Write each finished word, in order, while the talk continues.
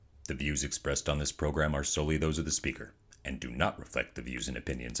The views expressed on this program are solely those of the speaker and do not reflect the views and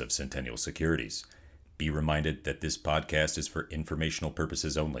opinions of Centennial Securities. Be reminded that this podcast is for informational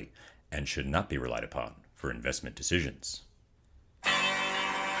purposes only and should not be relied upon for investment decisions.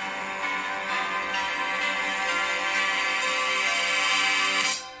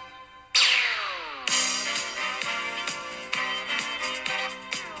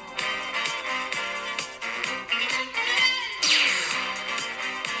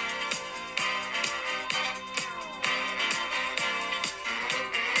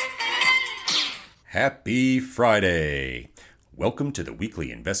 Happy Friday! Welcome to the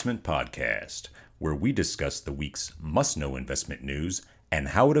Weekly Investment Podcast, where we discuss the week's must-know investment news and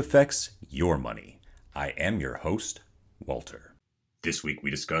how it affects your money. I am your host, Walter. This week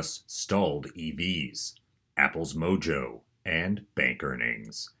we discuss stalled EVs, Apple's mojo, and bank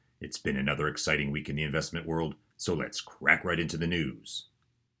earnings. It's been another exciting week in the investment world, so let's crack right into the news.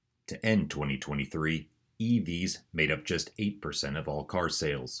 To end 2023, EVs made up just 8% of all car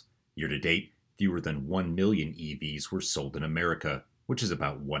sales. Year to date, fewer than 1 million EVs were sold in America, which is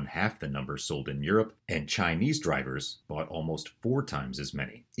about one-half the number sold in Europe, and Chinese drivers bought almost 4 times as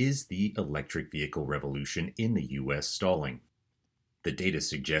many. Is the electric vehicle revolution in the U.S. stalling? The data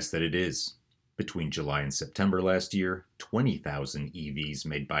suggests that it is. Between July and September last year, 20,000 EVs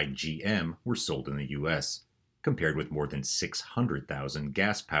made by GM were sold in the U.S., compared with more than 600,000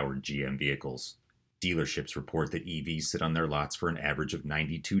 gas-powered GM vehicles. Dealerships report that EVs sit on their lots for an average of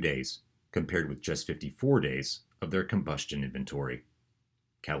 92 days, compared with just 54 days of their combustion inventory.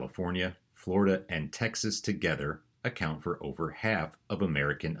 California, Florida, and Texas together account for over half of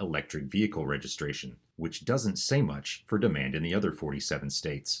American electric vehicle registration, which doesn't say much for demand in the other 47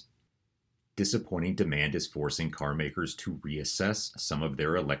 states. Disappointing demand is forcing car makers to reassess some of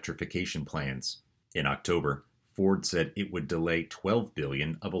their electrification plans. In October, Ford said it would delay $12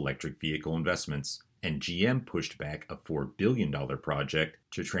 billion of electric vehicle investments, and GM pushed back a $4 billion project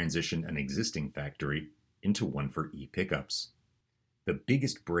to transition an existing factory into one for e-pickups. The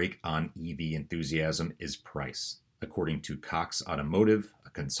biggest brake on EV enthusiasm is price. According to Cox Automotive,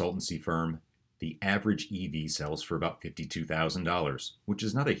 a consultancy firm, the average EV sells for about $52,000, which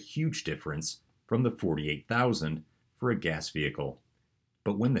is not a huge difference from the $48,000 for a gas vehicle.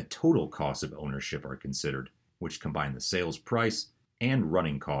 But when the total costs of ownership are considered, which combine the sales price and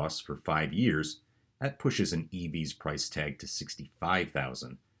running costs for 5 years, that pushes an EV's price tag to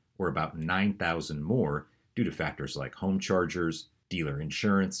 $65,000, or about $9,000 more due to factors like home chargers, dealer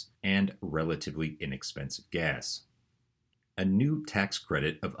insurance, and relatively inexpensive gas. A new tax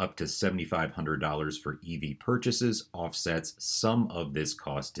credit of up to $7,500 for EV purchases offsets some of this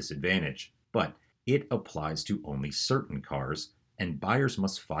cost disadvantage, but it applies to only certain cars, and buyers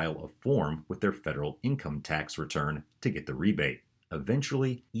must file a form with their federal income tax return to get the rebate.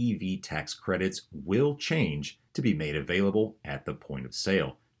 Eventually, EV tax credits will change to be made available at the point of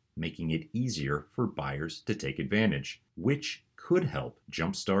sale, making it easier for buyers to take advantage, which could help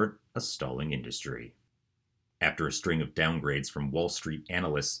jumpstart a stalling industry. After a string of downgrades from Wall Street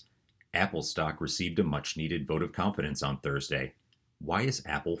analysts, Apple stock received a much-needed vote of confidence on Thursday. Why is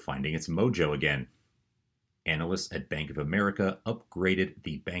Apple finding its mojo again? Analysts at Bank of America upgraded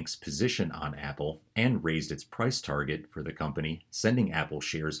the bank's position on Apple and raised its price target for the company, sending Apple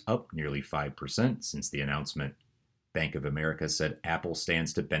shares up nearly 5% since the announcement. Bank of America said Apple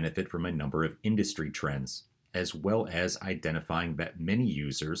stands to benefit from a number of industry trends, as well as identifying that many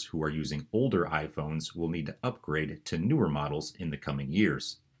users who are using older iPhones will need to upgrade to newer models in the coming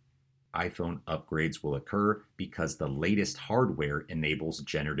years. iPhone upgrades will occur because the latest hardware enables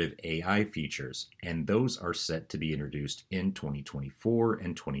generative AI features, and those are set to be introduced in 2024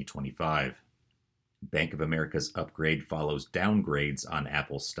 and 2025. Bank of America's upgrade follows downgrades on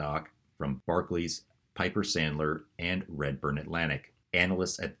Apple stock from Barclays, Piper Sandler, and Redburn Atlantic.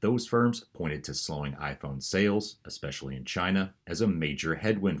 Analysts at those firms pointed to slowing iPhone sales, especially in China, as a major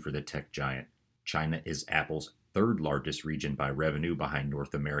headwind for the tech giant. China is Apple's third largest region by revenue behind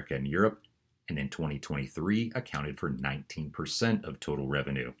North America and Europe, and in 2023 accounted for 19% of total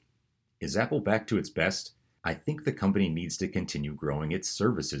revenue. Is Apple back to its best? I think the company needs to continue growing its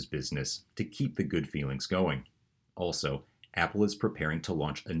services business to keep the good feelings going. Also, Apple is preparing to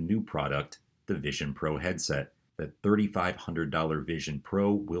launch a new product, the Vision Pro headset. The $3,500 Vision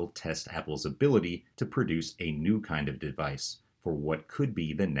Pro will test Apple's ability to produce a new kind of device for what could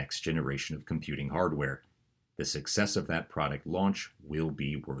be the next generation of computing hardware. The success of that product launch will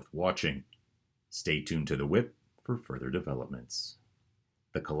be worth watching. Stay tuned to the Whip for further developments.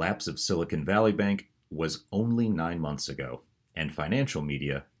 The collapse of Silicon Valley Bank was only 9 months ago, and financial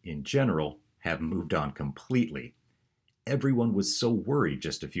media, in general, have moved on completely. Everyone was so worried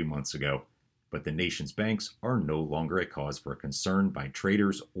just a few months ago, but the nation's banks are no longer a cause for concern by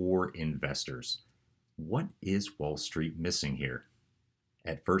traders or investors. What is Wall Street missing here?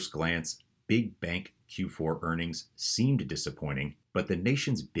 At first glance, big bank Q4 earnings seemed disappointing, but the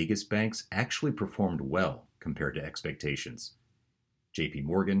nation's biggest banks actually performed well compared to expectations. JP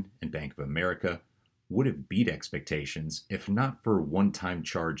Morgan and Bank of America would have beat expectations if not for one-time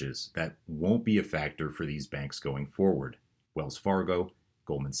charges that won't be a factor for these banks going forward. Wells Fargo,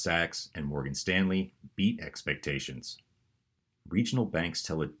 Goldman Sachs, and Morgan Stanley beat expectations. Regional banks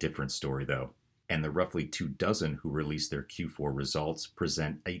tell a different story, though, and the roughly 24 who released their Q4 results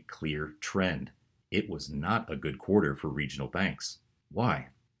present a clear trend. It was not a good quarter for regional banks. Why?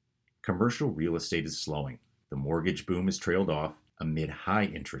 Commercial real estate is slowing. The mortgage boom has trailed off amid high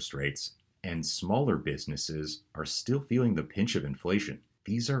interest rates, and smaller businesses are still feeling the pinch of inflation.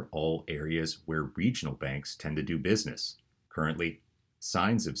 These are all areas where regional banks tend to do business. Currently,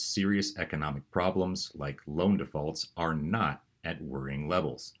 signs of serious economic problems like loan defaults are not at worrying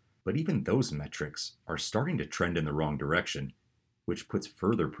levels. But even those metrics are starting to trend in the wrong direction, which puts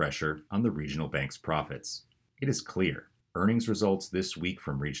further pressure on the regional bank's profits. It is clear, earnings results this week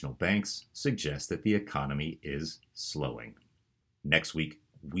from regional banks suggest that the economy is slowing. Next week,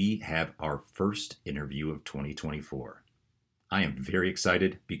 we have our first interview of 2024. I am very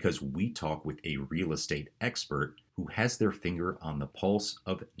excited because we talk with a real estate expert who has their finger on the pulse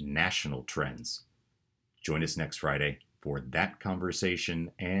of national trends. Join us next Friday for that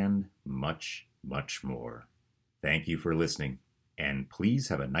conversation and much, much more. Thank you for listening, and please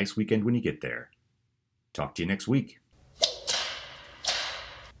have a nice weekend when you get there. Talk to you next week.